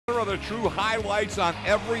are the true highlights on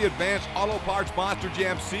every Advanced Auto Parts Monster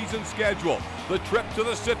Jam season schedule. The trip to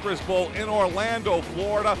the Citrus Bowl in Orlando,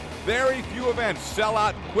 Florida. Very few events sell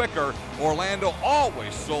out quicker. Orlando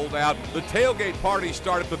always sold out. The tailgate parties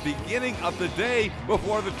start at the beginning of the day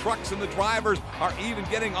before the trucks and the drivers are even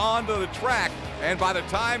getting onto the track. And by the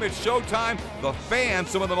time it's showtime, the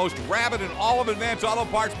fans, some of the most rabid in all of Advanced Auto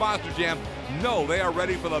Parts Monster Jam, know they are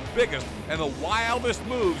ready for the biggest and the wildest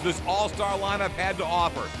moves this all-star lineup had to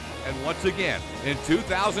offer. And once again, in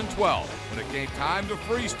 2012, when it came time to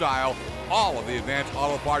freestyle, all of the Advanced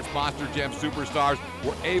Auto Parts Monster Jam superstars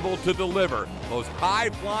were able to deliver those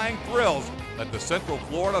high-flying thrills that the Central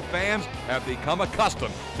Florida fans have become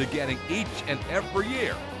accustomed to getting each and every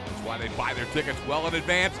year. That's why they buy their tickets well in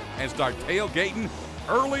advance and start tailgating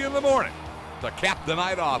early in the morning to cap the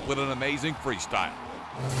night off with an amazing freestyle.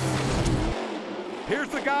 Here's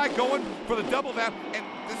the guy going for the double down, and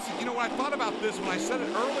this, you know, when I thought about this, when I said it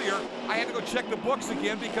earlier, I had to go check the books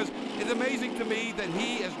again because it's amazing to me that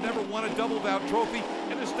he has never won a double down trophy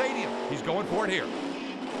in the stadium. He's going for it here.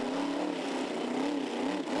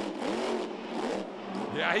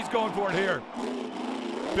 Yeah, he's going for it here.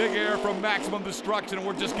 Big air from Maximum Destruction, and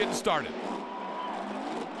we're just getting started.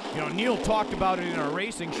 You know, Neil talked about it in our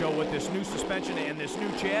racing show with this new suspension and this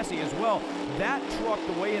new chassis as well. That truck,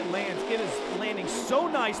 the way it lands, it is landing so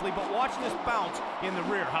nicely, but watch this bounce in the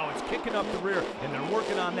rear, how it's kicking up the rear, and they're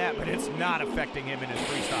working on that, but it's not affecting him in his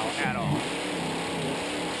freestyle at all.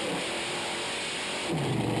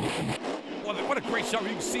 Well, what a great shot. You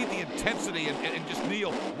can see the intensity and just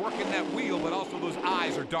Neil working that wheel, but also those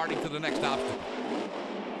eyes are darting to the next obstacle.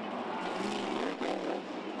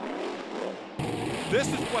 This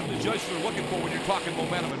is what the judges are looking for when you're talking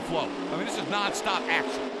momentum and flow. I mean, this is non-stop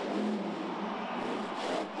action.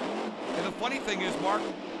 And the funny thing is, Mark,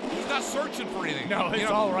 he's not searching for anything. No, it's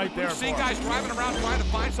all right there. You see guys driving around trying to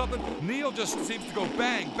find something. Neil just seems to go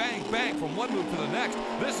bang, bang, bang from one move to the next.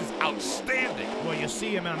 This is outstanding. Well, you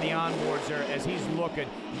see him on the onboards there as he's looking.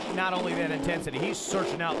 Not only that intensity, he's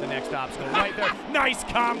searching out the next obstacle right there. Nice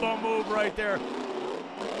combo move right there.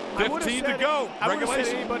 15 to go. I would have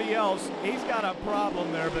said anybody else, he's got a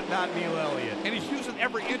problem there, but not Neil Elliot. And he's using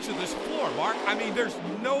every inch of this floor, Mark. I mean, there's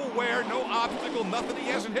nowhere, no obstacle, nothing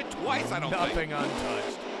he hasn't hit twice, I don't think. Nothing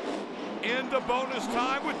untouched. Into bonus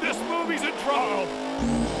time with this move, he's in trouble.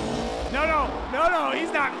 No,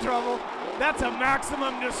 he's not in trouble. That's a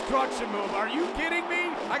Maximum Destruction move. Are you kidding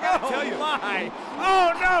me? I gotta tell you. My.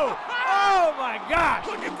 Oh, no. Oh, my gosh.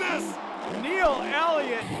 Look at this. Neil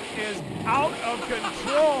Elliot is out of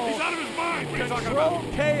control. He's out of his mind. What are you talking Control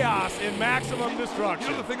about? Chaos in Maximum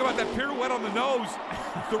Destruction. You know the thing about that pirouette on the nose,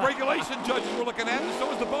 the regulation judges were looking at, and so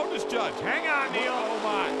was the bonus judge. Hang on, Neil. Oh,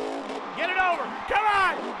 my. Get it over. Come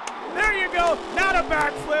on. There you go. Not a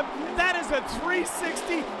backflip. That is a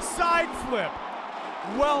 360 side flip.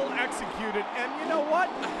 Well executed. And you know what?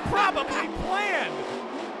 Probably planned.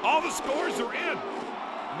 All the scores are in.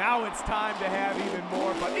 Now it's time to have even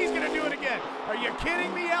more fun. He's going to do it again. Are you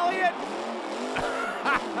kidding me, Elliot?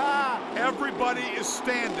 Everybody is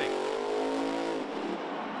standing.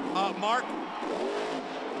 Mark,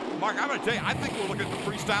 I'm going to tell you, I think we're looking at the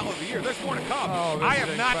freestyle of the year. There's more to come. Oh, I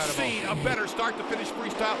have not seen a better start-to-finish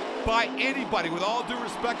freestyle by anybody. With all due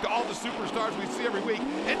respect to all the superstars we see every week,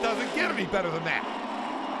 it doesn't get any better than that.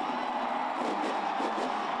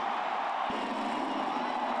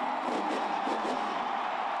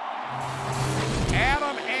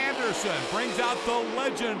 Brings out the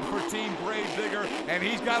legend for Team Gravedigger, and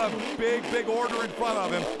he's got a big, big order in front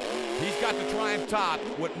of him. He's got to try and top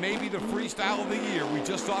what may be the freestyle of the year. We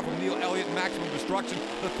just saw from Neil Elliot and Maximum Destruction.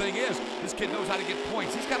 The thing is, this kid knows how to get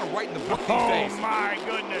points. He's got to write in the book these days. Oh, my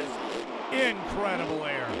goodness. Incredible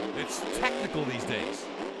air. It's technical these days.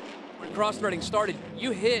 When cross-threading started,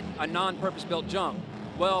 you hit a non-purpose-built jump.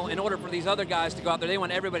 Well, in order for these other guys to go out there, they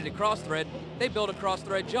want everybody to cross-thread. They build a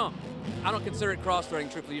cross-thread jump. I don't consider it cross-threading,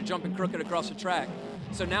 truthfully. You're jumping crooked across the track.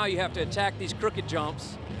 So now you have to attack these crooked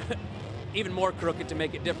jumps, even more crooked to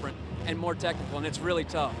make it different and more technical, and it's really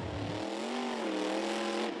tough.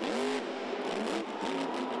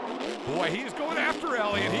 Boy, he is going after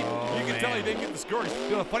Elliot. You can tell he didn't get the score. You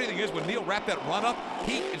know, the funny thing is, when Neil wrapped that run up,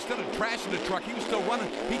 instead of trashing the truck, he was still running.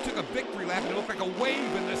 He took a victory lap, and it looked like a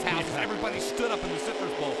wave in this house as everybody stood up in the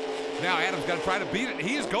Citrus Bowl. Now Adam's got to try to beat it.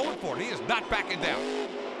 He is going for it. He is not backing down.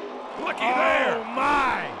 Looky there. Oh,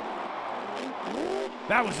 my.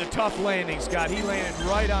 That was a tough landing, Scott. He landed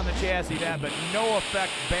right on the chassis, but no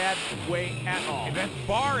effect, bad way at all. And that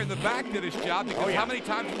bar in the back did his job, because how many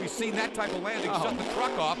times have we seen that type of landing shut the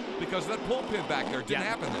truck off because of that pull pin back there? It didn't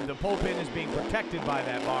happen there. The pull pin is being protected by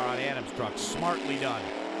that bar on Adam's truck. Smartly done.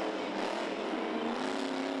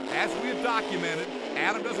 as we have documented,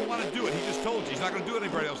 Adam doesn't want to do it. He just told you he's not going to do it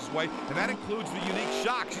anybody else's way, and that includes the unique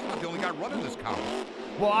shocks. He's not the only guy running this combo.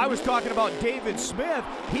 Well, I was talking about David Smith.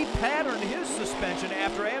 He patterned his suspension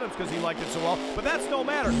after Adams because he liked it so well, but that's no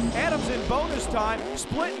matter. Adams in bonus time,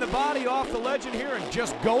 splitting the body off the legend here and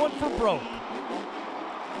just going for broke.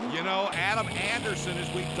 You know, Adam Anderson,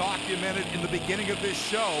 as we documented in the beginning of this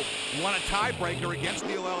show, won a tiebreaker against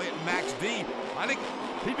Neil Elliot and Max D. I think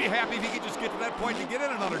he'd be happy if he could just get to that point to get in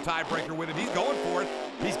another tiebreaker with him. He's going for it.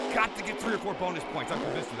 He's got to get 3 or 4 bonus points. I'm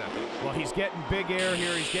convinced of that. Well, he's getting big air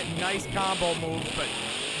here. He's getting nice combo moves, but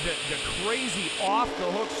the crazy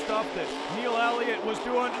off-the-hook stuff that Neil Elliot was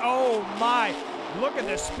doing, oh my. Look at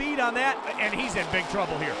the speed on that, and he's in big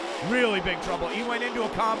trouble here. Really big trouble. He went into a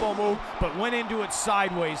combo move, but went into it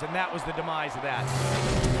sideways, and that was the demise of that.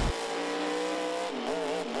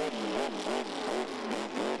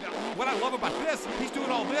 What I love about this, he's doing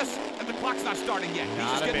all this, and the clock's not starting yet. He's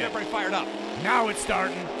just getting everybody fired up. Now it's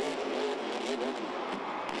starting.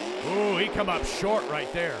 Ooh, he come up short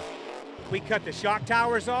right there. We cut the shock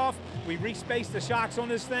towers off. We respaced the shocks on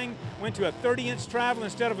this thing, went to a 30-inch travel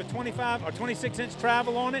instead of a 25 or 26-inch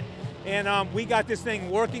travel on it. And we got this thing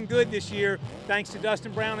working good this year, thanks to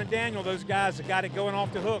Dustin Brown and Daniel, those guys that got it going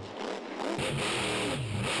off the hook.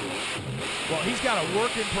 Well, he's got a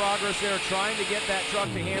work in progress there, trying to get that truck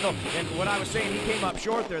to handle. And what I was saying, he came up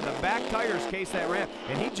short there. The back tires cased that ramp,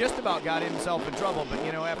 and he just about got himself in trouble. But,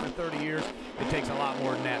 you know, after 30 years, it takes a lot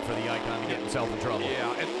more than that for the icon to get himself in trouble.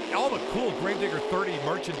 Yeah, and all the cool Gravedigger 30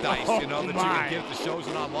 merchandise, you know, that you can get at the shows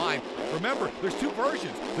and online. Remember, there's 2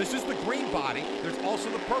 versions. This is the green body. There's also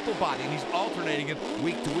the purple body, and he's alternating it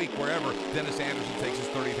week to week wherever Dennis Anderson takes his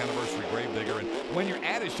 30th anniversary Gravedigger. And when you're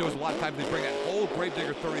at his shows, a lot of times they bring that whole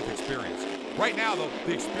Gravedigger 30th experience. Right now, though,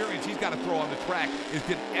 the experience he's got to throw on the track is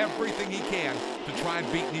get everything he can to try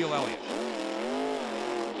and beat Neil Elliot.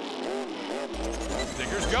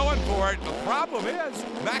 Digger's going for it. The problem is,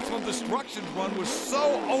 Maximum Destruction's run was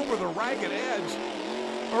so over the ragged edge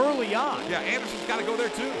early on. Yeah, Anderson's got to go there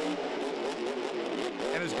too.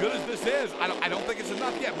 And as good as this is, I don't think it's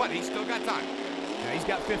enough yet, but he's still got time. Yeah, he's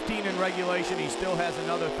got 15 in regulation. He still has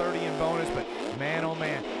another 30 in bonus, but man, oh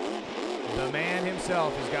man. The man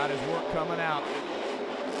himself has got his work coming out.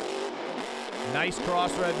 Nice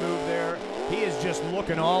cross-red move there. He is just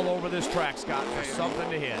looking all over this track, Scott, for something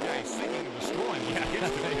to hit. Yeah, he's seeking and destroying. Yeah,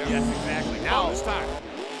 yes, exactly. Now it's time.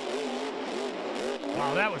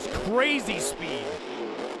 Wow, that was crazy speed.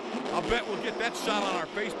 I'll bet we'll get that shot on our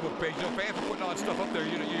Facebook page. You know, fans are putting all that stuff up there.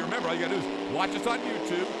 You remember, all you gotta do is watch us on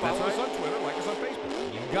YouTube, follow us on Twitter, like us on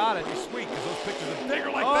Facebook. Got it. Pretty sweet, because those pictures of Digger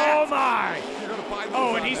like that. Oh my! You're gonna find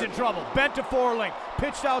and he's in trouble. Bent to 4-link,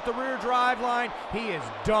 pitched out the rear drive line. He is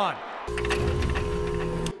done.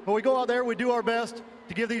 When we go out there, we do our best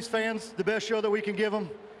to give these fans the best show that we can give them.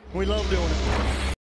 We love doing it.